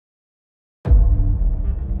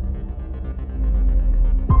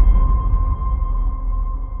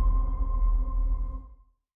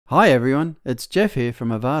Hi everyone, it's Jeff here from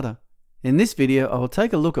Avada. In this video I will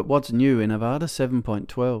take a look at what's new in Avada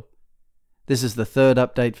 7.12. This is the third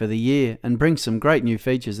update for the year and brings some great new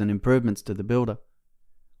features and improvements to the builder.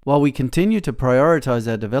 While we continue to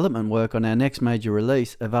prioritize our development work on our next major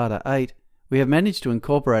release, Avada 8, we have managed to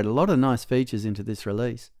incorporate a lot of nice features into this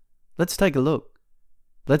release. Let's take a look.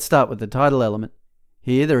 Let's start with the title element.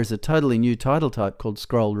 Here there is a totally new title type called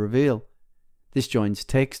Scroll Reveal. This joins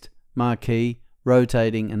text, marquee,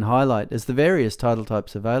 rotating and highlight as the various title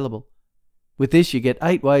types available. With this you get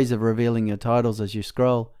 8 ways of revealing your titles as you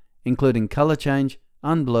scroll, including color change,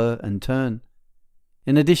 unblur and turn.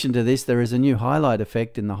 In addition to this, there is a new highlight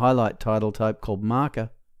effect in the highlight title type called marker,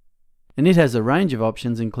 and it has a range of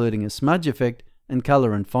options including a smudge effect and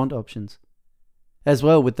color and font options. As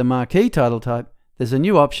well, with the marquee title type, there's a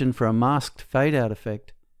new option for a masked fade out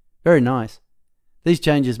effect. Very nice. These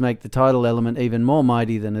changes make the title element even more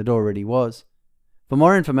mighty than it already was. For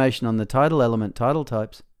more information on the title element title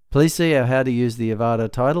types, please see our How to Use the Avada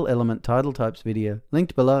Title Element Title Types video,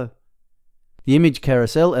 linked below. The Image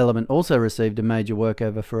Carousel element also received a major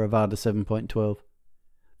workover for Avada 7.12.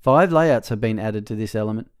 5 layouts have been added to this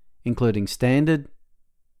element, including Standard,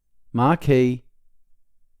 Marquee,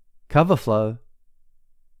 Cover Flow,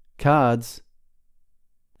 Cards,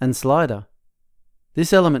 and Slider.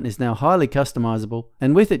 This element is now highly customizable,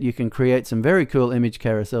 and with it you can create some very cool image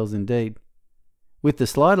carousels indeed. With the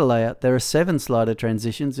slider layout, there are 7 slider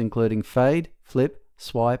transitions including fade, flip,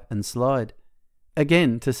 swipe and slide.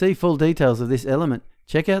 Again, to see full details of this element,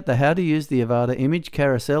 check out the How to Use the Avada Image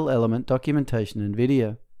Carousel element documentation and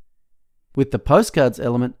video. With the postcards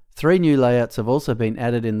element, 3 new layouts have also been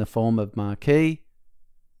added in the form of marquee,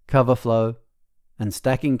 cover flow and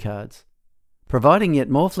stacking cards, providing yet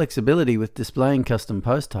more flexibility with displaying custom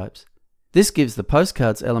post types. This gives the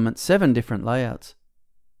postcards element 7 different layouts.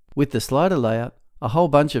 With the slider layout, a whole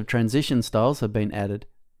bunch of transition styles have been added.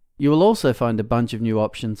 You will also find a bunch of new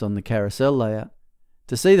options on the carousel layout.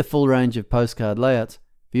 To see the full range of postcard layouts,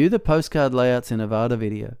 view the postcard layouts in Avada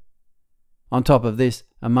video. On top of this,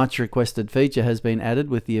 a much requested feature has been added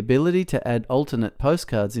with the ability to add alternate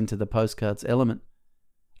postcards into the postcards element,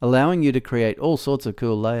 allowing you to create all sorts of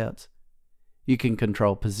cool layouts. You can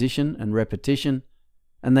control position and repetition,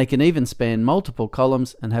 and they can even span multiple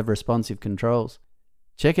columns and have responsive controls.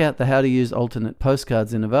 Check out the How to Use Alternate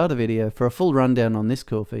Postcards in Avada video for a full rundown on this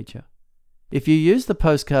cool feature. If you use the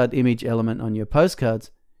postcard image element on your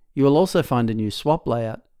postcards, you will also find a new swap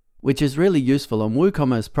layout, which is really useful on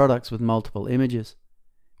WooCommerce products with multiple images.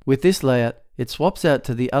 With this layout, it swaps out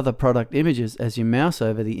to the other product images as you mouse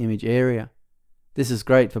over the image area. This is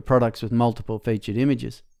great for products with multiple featured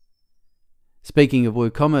images. Speaking of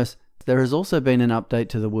WooCommerce, there has also been an update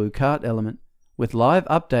to the WooCart element, with live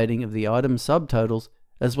updating of the item subtotals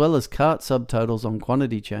as well as cart subtotals on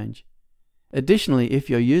quantity change. Additionally, if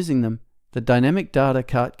you're using them, the dynamic data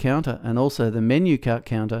cart counter and also the menu cart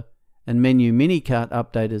counter and menu mini cart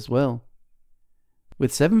update as well.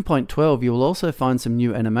 With 7.12 you will also find some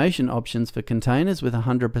new animation options for containers with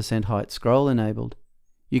 100% height scroll enabled.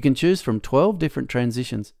 You can choose from 12 different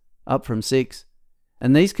transitions, up from 6,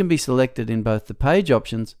 and these can be selected in both the page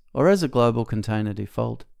options or as a global container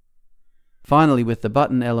default. Finally, with the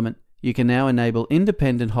button element, you can now enable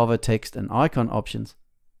independent hover text and icon options,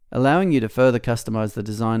 allowing you to further customize the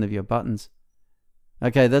design of your buttons.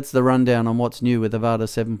 Okay, that's the rundown on what's new with Avada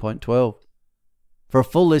 7.12. For a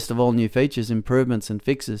full list of all new features, improvements and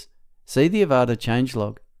fixes, see the Avada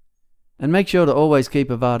changelog. And make sure to always keep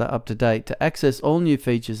Avada up to date to access all new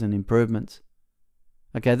features and improvements.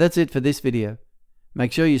 Okay, that's it for this video.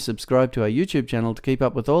 Make sure you subscribe to our YouTube channel to keep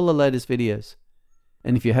up with all the latest videos.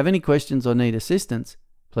 And if you have any questions or need assistance,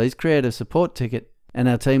 please create a support ticket and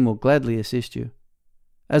our team will gladly assist you.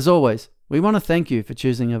 As always, we want to thank you for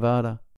choosing Avada.